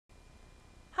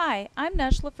Hi, I'm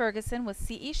Nushla Ferguson with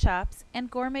CE Shops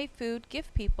and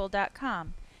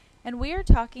GourmetFoodGiftPeople.com, and we are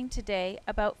talking today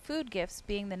about food gifts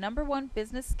being the #1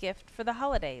 business gift for the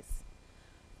holidays.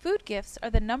 Food gifts are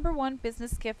the #1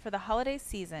 business gift for the holiday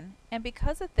season, and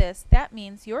because of this, that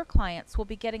means your clients will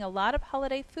be getting a lot of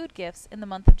holiday food gifts in the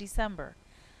month of December.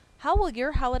 How will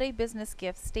your holiday business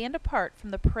gifts stand apart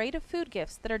from the parade of food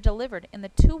gifts that are delivered in the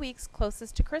 2 weeks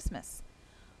closest to Christmas?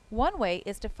 One way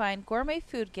is to find gourmet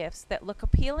food gifts that look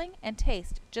appealing and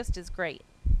taste just as great.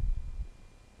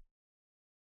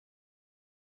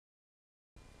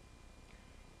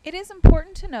 It is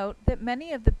important to note that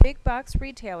many of the big box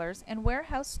retailers and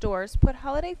warehouse stores put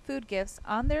holiday food gifts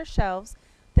on their shelves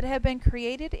that have been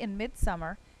created in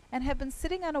midsummer and have been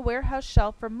sitting on a warehouse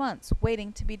shelf for months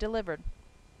waiting to be delivered.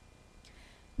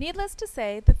 Needless to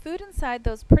say, the food inside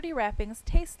those pretty wrappings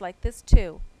tastes like this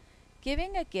too.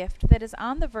 Giving a gift that is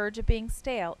on the verge of being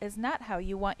stale is not how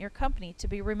you want your company to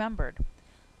be remembered.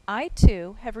 I,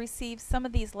 too, have received some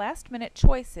of these last-minute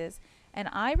choices, and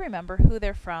I remember who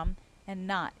they're from, and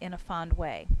not in a fond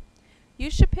way. You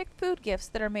should pick food gifts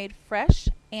that are made fresh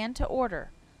and to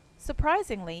order.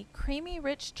 Surprisingly, creamy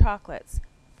rich chocolates,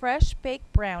 fresh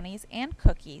baked brownies and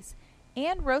cookies,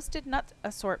 and roasted nut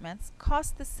assortments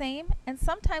cost the same and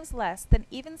sometimes less than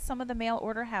even some of the mail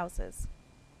order houses.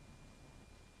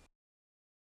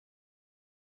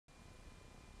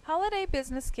 Holiday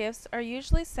business gifts are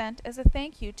usually sent as a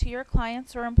thank you to your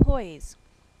clients or employees.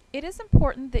 It is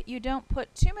important that you don't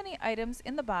put too many items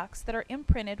in the box that are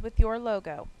imprinted with your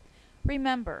logo.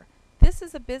 Remember, this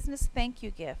is a business thank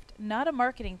you gift, not a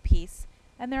marketing piece,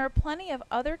 and there are plenty of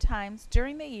other times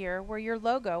during the year where your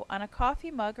logo on a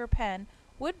coffee mug or pen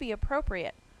would be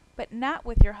appropriate, but not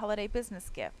with your holiday business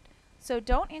gift. So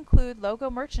don't include logo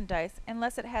merchandise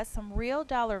unless it has some real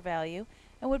dollar value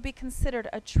and would be considered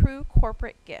a true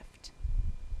corporate gift.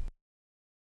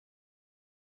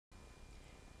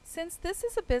 Since this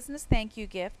is a business thank you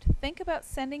gift, think about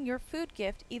sending your food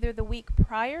gift either the week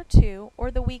prior to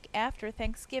or the week after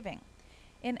Thanksgiving.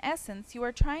 In essence, you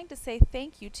are trying to say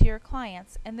thank you to your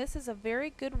clients, and this is a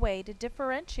very good way to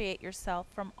differentiate yourself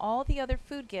from all the other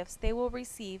food gifts they will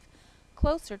receive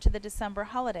closer to the December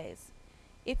holidays.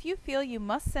 If you feel you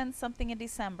must send something in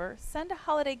December, send a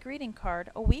holiday greeting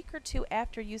card a week or two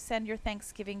after you send your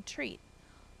Thanksgiving treat.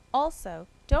 Also,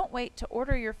 don't wait to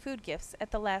order your food gifts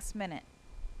at the last minute.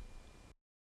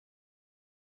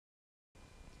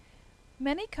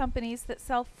 Many companies that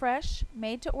sell fresh,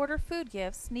 made-to-order food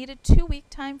gifts need a 2-week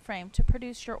time frame to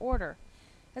produce your order,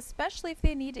 especially if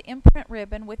they need to imprint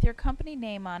ribbon with your company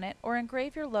name on it or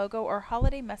engrave your logo or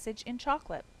holiday message in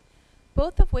chocolate,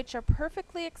 both of which are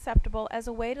perfectly acceptable as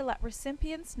a way to let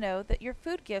recipients know that your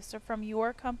food gifts are from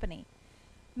your company.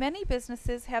 Many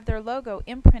businesses have their logo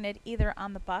imprinted either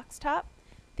on the box top,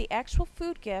 the actual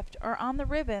food gift, or on the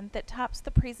ribbon that tops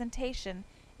the presentation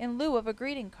in lieu of a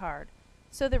greeting card,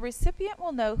 so the recipient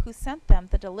will know who sent them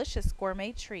the delicious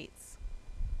gourmet treats.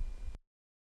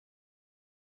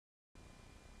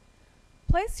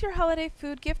 Place your holiday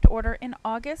food gift order in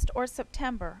August or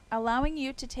September, allowing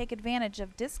you to take advantage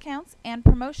of discounts and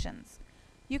promotions.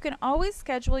 You can always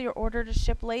schedule your order to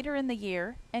ship later in the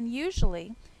year, and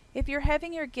usually, if you're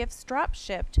having your gifts drop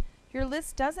shipped, your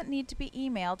list doesn't need to be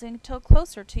emailed until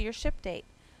closer to your ship date.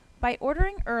 By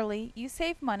ordering early, you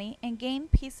save money and gain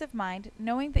peace of mind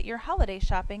knowing that your holiday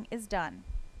shopping is done.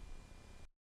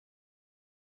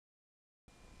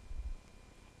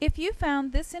 If you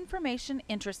found this information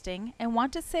interesting and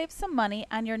want to save some money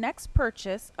on your next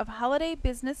purchase of holiday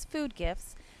business food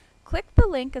gifts, click the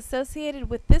link associated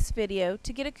with this video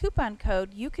to get a coupon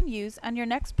code you can use on your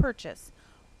next purchase,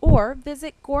 or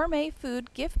visit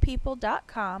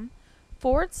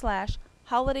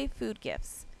GourmetFoodGiftPeople.com/holiday food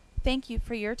gifts. Thank you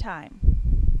for your time.